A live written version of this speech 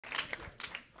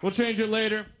We'll change it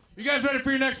later. You guys ready for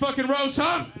your next fucking roast,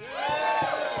 huh?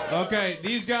 Yeah! Okay,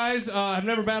 these guys have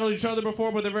never battled each other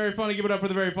before, but they're very funny. Give it up for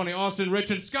the very funny Austin,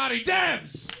 Rich, and Scottie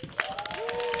Devs!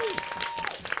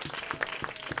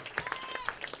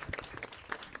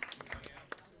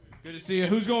 Good to see you.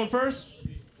 Who's going first?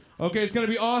 Okay, it's gonna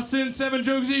be Austin. 7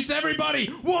 jokes each. Everybody,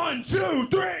 1, 2,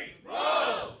 3.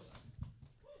 Roast!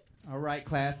 All right,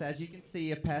 class. As you can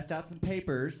see, I've passed out some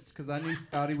papers because I knew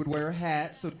Scottie would wear a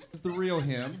hat, so this is the real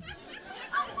him.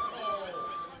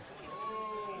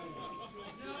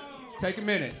 Take a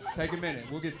minute. Take a minute.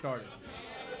 We'll get started.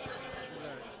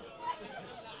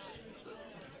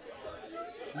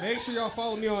 Make sure y'all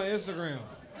follow me on Instagram.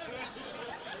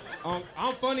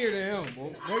 I'm funnier than him.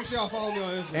 Well, make sure y'all follow me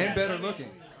on Instagram. And better looking.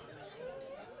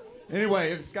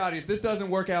 Anyway, Scottie, if this doesn't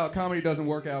work out, comedy doesn't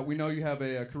work out, we know you have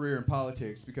a career in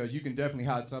politics because you can definitely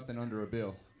hide something under a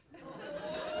bill.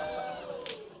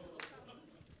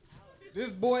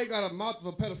 This boy got a mouth of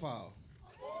a pedophile.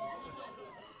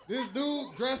 This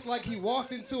dude dressed like he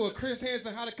walked into a Chris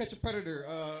Hansen How to Catch a Predator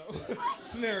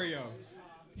scenario.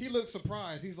 He looked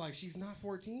surprised. He's like, she's not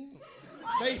 14?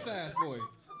 Face ass boy.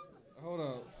 Hold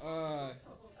up.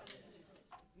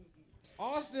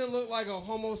 Austin looked like a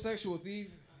homosexual thief.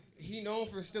 He known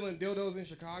for stealing dildos in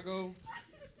Chicago.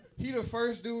 He the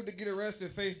first dude to get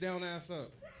arrested face down, ass up.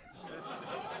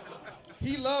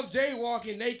 He loved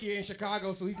jaywalking naked in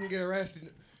Chicago so he can get arrested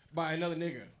by another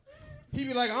nigga. He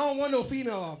be like, I don't want no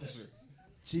female officer.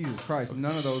 Jesus Christ,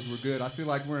 none of those were good. I feel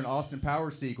like we're an Austin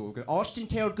Powers sequel. Austin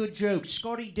tell good jokes,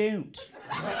 Scottie don't.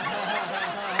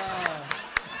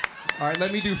 All right,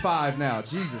 let me do 5 now.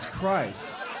 Jesus Christ.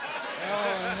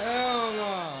 Oh, hell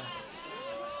no.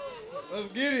 Let's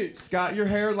get it. Scott, your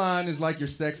hairline is like your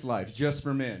sex life, just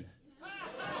for men.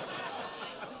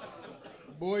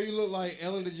 Boy, you look like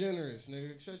Ellen DeGeneres,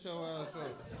 nigga. Shut your ass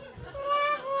up.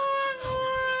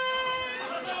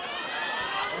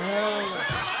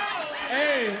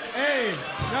 Hey,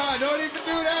 nah, don't even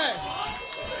do that.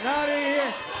 Not in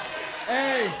here.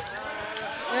 Hey,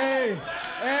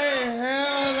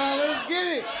 hell no, let's get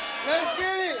it.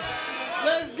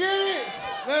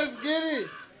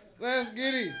 Let's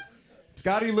get it.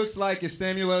 Scottie looks like if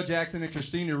Samuel L. Jackson and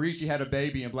Christina Ricci had a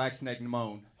baby and Black Snake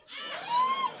Moan.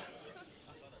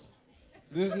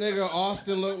 This nigga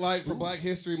Austin looked like for Black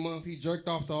History Month, he jerked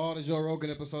off to all the Joe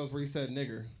Rogan episodes where he said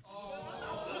nigger.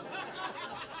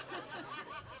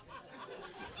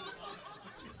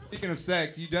 Speaking of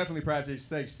sex, you definitely practice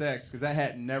safe sex because that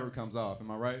hat never comes off.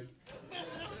 Am I right?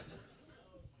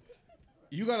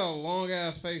 You got a long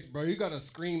ass face, bro. You got a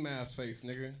scream ass face,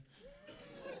 nigga.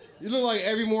 You look like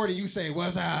every morning you say,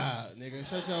 what's up, nigga?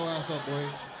 Shut your ass up, boy.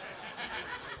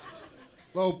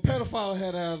 Little pedophile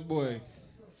head ass boy.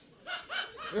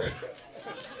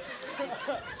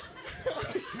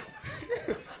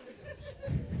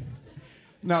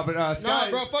 No, but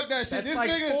Scottie. Nah, bro, fuck that shit. That's This like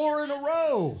nigga 4 in a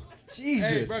row. Jesus.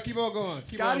 Hey, bro, keep on going.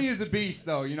 Scottie is a beast,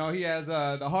 though. You know, he has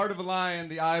the heart of a lion,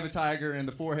 the eye of a tiger, and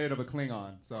the forehead of a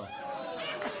Klingon. So.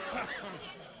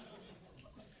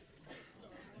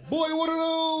 Boy, what are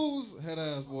those? Head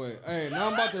ass boy. Hey, now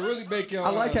I'm about to really bake y'all. I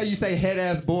like how you say head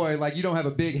ass boy, like you don't have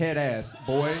a big head ass,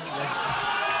 boy.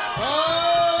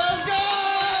 Oh, let's go!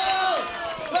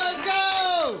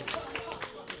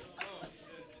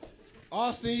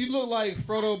 Austin, you look like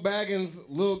Frodo Baggins'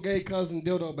 little gay cousin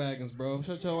Dildo Baggins, bro.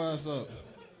 Shut your ass up.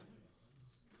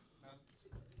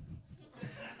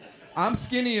 I'm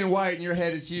skinny and white and your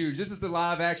head is huge. This is the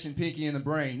live action Pinky in the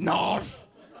Brain. Narf!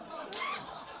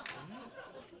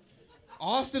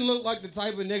 Austin looked like the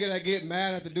type of nigga that get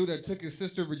mad at the dude that took his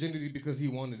sister virginity because he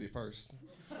wanted it first.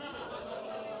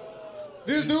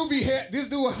 This dude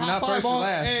would high five all.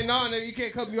 Hey, nah, nigga, you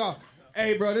can't cut me off.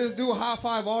 Hey, bro, this dude high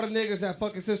five all the niggas that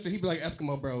fuck his sister. He be like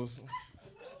Eskimo bros.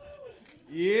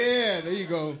 Yeah, there you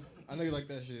go. I know you like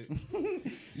that shit.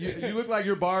 You look like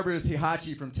your barber is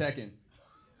Hihachi from Tekken.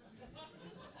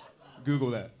 Google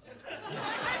that.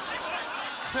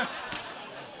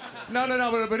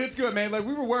 No, but it's good, man. Like,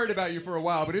 we were worried about you for a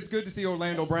while, but it's good to see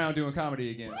Orlando Brown doing comedy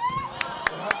again.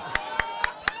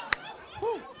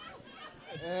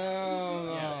 Hell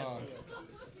no.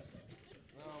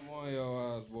 I'm on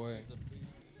your ass, boy.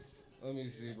 Let me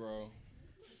see, bro.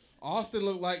 Austin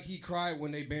looked like he cried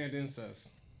when they banned incest.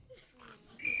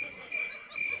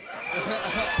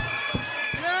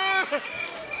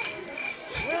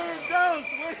 Where it goes?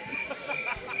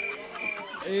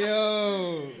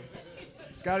 Yo.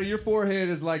 Scottie, your forehead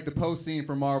is like the post scene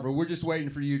for Marvel. We're just waiting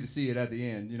for you to see it at the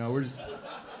end. You know, we're just...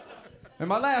 And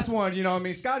my last one, you know, I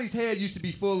mean, Scottie's head used to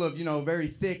be full of, you know, very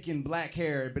thick and black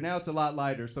hair, but now it's a lot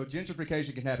lighter, so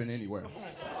gentrification can happen anywhere.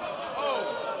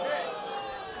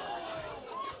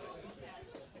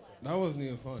 That wasn't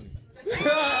even funny.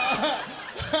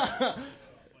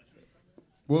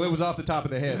 Well, it was off the top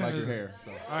of the head, like your hair.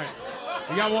 So. All right.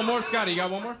 You got one more, Scottie? You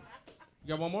got one more? You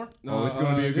got one more? No, it's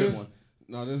gonna be a good one.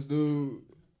 No, this dude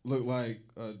looked like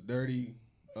a dirty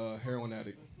heroin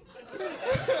addict.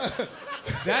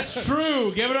 That's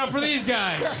true. Give it up for these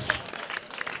guys.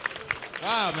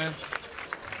 Wow, man.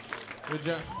 Good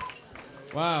job.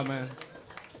 Wow, man.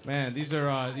 Man, these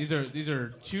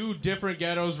are two different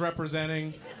ghettos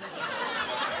representing,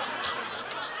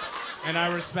 and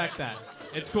I respect that.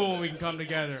 It's cool when we can come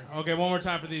together. Okay, one more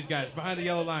time for these guys. Behind the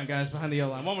yellow line, guys. Behind the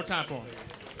yellow line. One more time for them.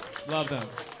 Love them.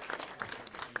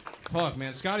 Fuck,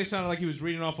 man. Scottie sounded like he was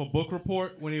reading off a book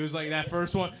report when he was like that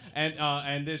first one,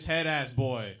 and this head ass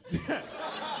boy.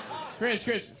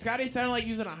 Chris, Scottie sounded like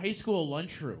he was in a high school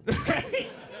lunchroom.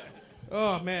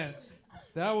 Oh man,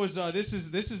 that was this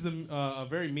is a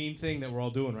very mean thing that we're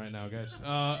all doing right now, guys.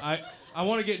 I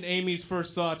want to get Amy's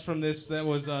first thoughts from this. That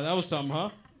was something, huh?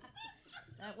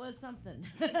 That was something.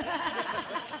 It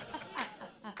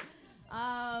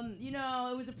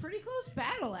was a pretty close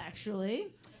battle, actually.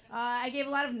 I gave a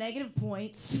lot of negative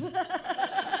points.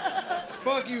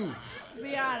 Fuck you. To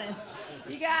be honest,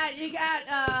 you got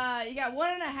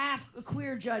 1.5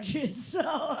 queer judges. So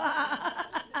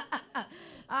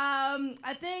I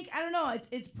don't know.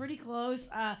 It's pretty close.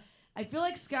 I feel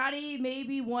like Scottie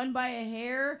maybe won by a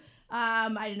hair.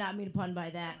 I did not mean to pun by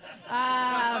that.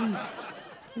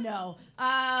 No.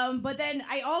 But then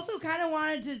I also kind of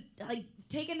wanted to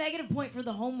take a negative point for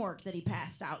the homework that he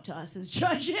passed out to us as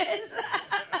judges.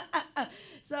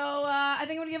 So I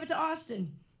think I'm gonna give it to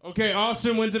Austin. Okay,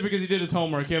 Austin wins it because he did his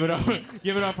homework. Give it up.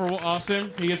 Give it up for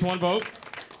Austin. He gets one vote.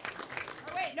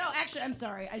 Oh, wait, no, actually, I'm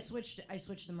sorry. I switched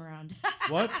them around.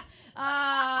 What?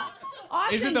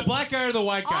 Austin, Is it the black guy or the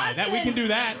white guy? Austin. That we can do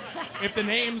that if the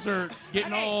names are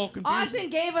getting all confused. Austin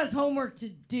gave us homework to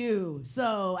do,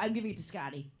 so I'm giving it to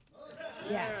Scottie.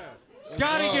 Yeah.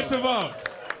 Scottie gets a vote.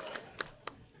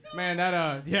 Man,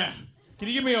 that yeah. Can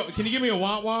you give me a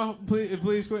wah wah,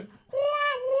 please, Quinn?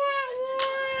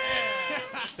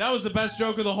 That was the best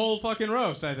joke of the whole fucking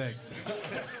roast, I think.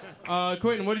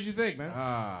 Quentin, what did you think,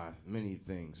 man? Many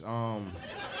things.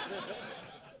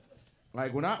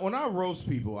 Like when I roast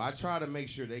people, I try to make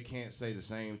sure they can't say the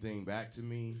same thing back to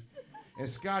me. And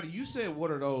Scottie, you said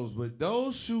what are those? But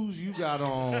those shoes you got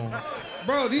on,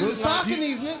 bro, these are socking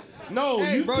these niggas. No,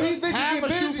 hey, you bro, took these bitches half get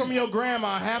a shoe busy. from your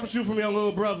grandma, half a shoe from your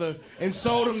little brother, and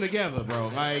sewed them together, bro.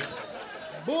 Like,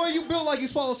 boy, you built like you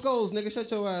swallow skulls, nigga. Shut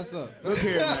your ass up. look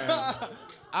here, man.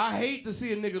 I hate to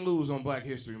see a nigga lose on Black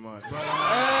History Month, but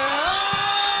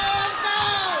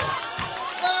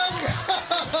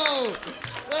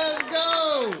Let's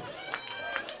go.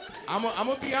 I'm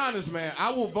gonna be honest, man.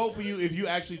 I will vote for you if you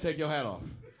actually take your hat off.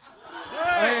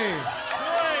 Hey.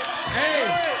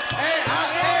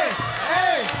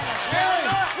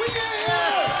 We get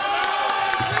here.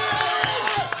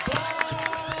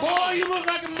 Boy, you look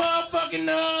like a motherfucking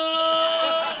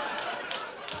nut.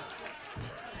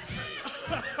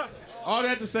 All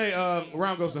that to say,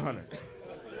 round goes to 100.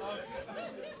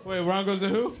 Wait, round goes to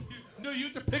who? No, you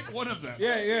have to pick one of them.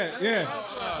 Yeah.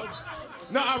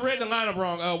 No, I read the lineup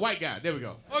wrong. White guy. There we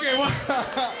go. Okay, what?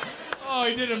 Oh,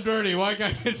 he did him dirty. White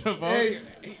guy gets a vote. Hey,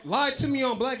 lied to me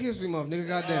on Black History Month, nigga.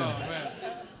 Goddamn. Oh,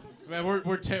 man, we're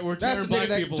That's tearing the black nigga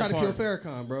that people tried to kill apart.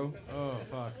 Farrakhan, bro. Oh,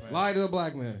 fuck, man. Lie to a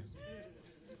black man.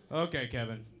 Okay,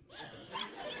 Kevin.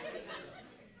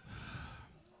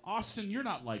 Austin, you're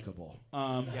not likable.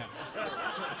 Yeah.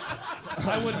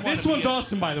 I wouldn't. This one's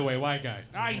Austin, by the way, white guy.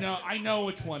 I know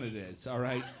which one it is. All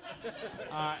right.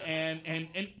 And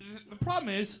the problem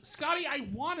is, Scottie, I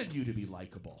wanted you to be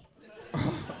likable.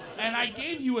 And I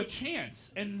gave you a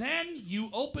chance, and then you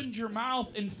opened your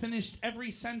mouth and finished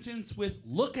every sentence with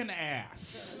 "lookin'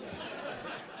 ass."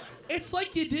 It's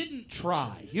like you didn't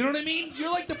try. You know what I mean?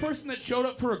 You're like the person that showed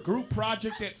up for a group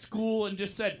project at school and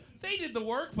just said, "They did the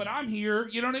work, but I'm here."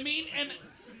 You know what I mean?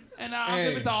 And I'll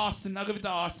give it to Austin. I'll give it to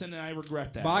Austin, and I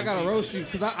regret that. But I gotta roast you,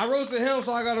 because I roasted him,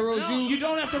 so I gotta roast No, you. you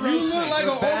don't have to roast You look me. like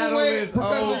The an battle overweight is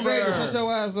Professor over. Xavier. Shut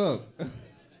your ass up.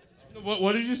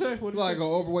 What did you say? What did you Like say? an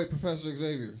overweight Professor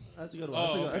Xavier. That's a good one.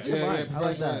 Oh, That's a okay. good line. I like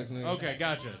Professor that. X, nigga. Okay,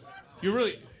 gotcha. You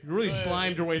really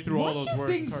slimed your way through all those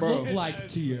words. Things Bro. look like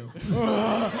to you.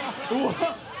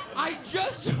 I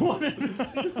just wanted.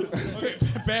 Okay,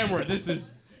 Banwart, this is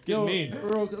getting mean.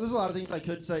 There's a lot of things I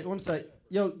could say. I want to say,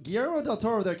 yo, Guillermo del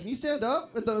Toro there, can you stand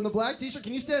up in the black t-shirt?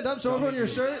 Can you stand up? Show everyone your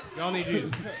shirt. Y'all need you.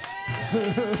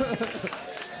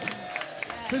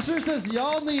 His shirt says,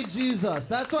 y'all need Jesus.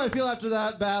 That's how I feel after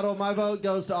that battle. My vote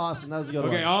goes to Austin. That was a good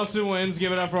one. Okay, Austin wins.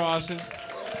 Give it up for Austin.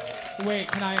 Wait,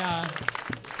 can I?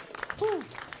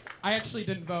 I actually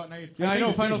didn't vote, and I Yeah, I think know.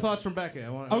 it's Final even. thoughts from Becca.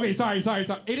 Okay, sorry.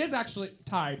 It is actually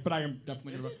tied, but I am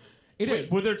definitely gonna vote. It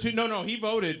is. Were there two? No. He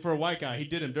voted for a white guy. He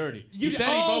did him dirty. You he said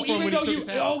he voted for him when he took his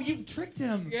hat off. you tricked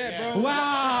him. Yeah, bro.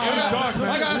 Wow. It was dark, man.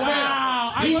 I gotta say,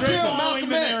 Wow. I he wasn't killed following the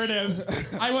Malcolm X.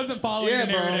 narrative. I wasn't following Yeah,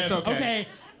 the bro, narrative. it's okay.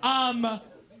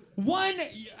 One,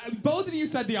 both of you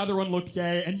said the other one looked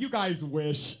gay, and you guys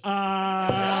wish. You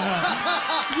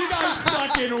guys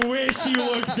fucking wish you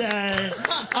looked gay.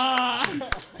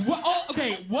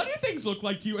 Okay, what do things look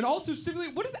like to you? And also, specifically,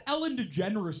 what does Ellen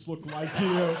DeGeneres look like to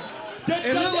you?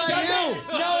 It look like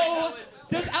you. No.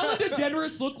 Does Ellen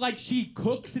DeGeneres look like she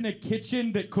cooks in a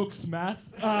kitchen that cooks meth?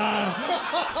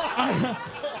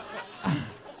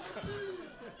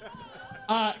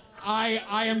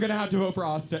 I am gonna have to vote for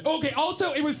Austin. Okay.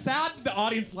 Also, it was sad that the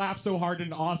audience laughed so hard at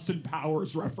an Austin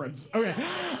Powers reference. Okay.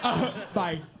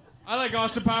 Bye. I like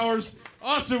Austin Powers.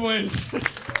 Austin wins.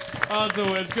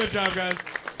 Austin wins. Good job, guys.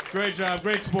 Great job.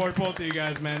 Great sport, both of you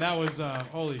guys, man. That was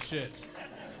holy shit.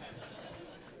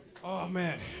 Oh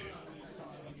man.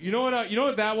 You know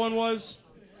what that one was?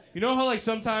 You know how like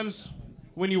sometimes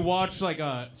when you watch like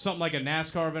something like a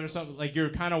NASCAR event or something, like you're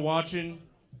kind of watching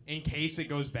in case it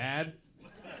goes bad.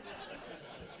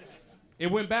 It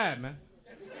went bad, man.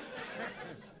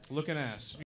 Looking ass.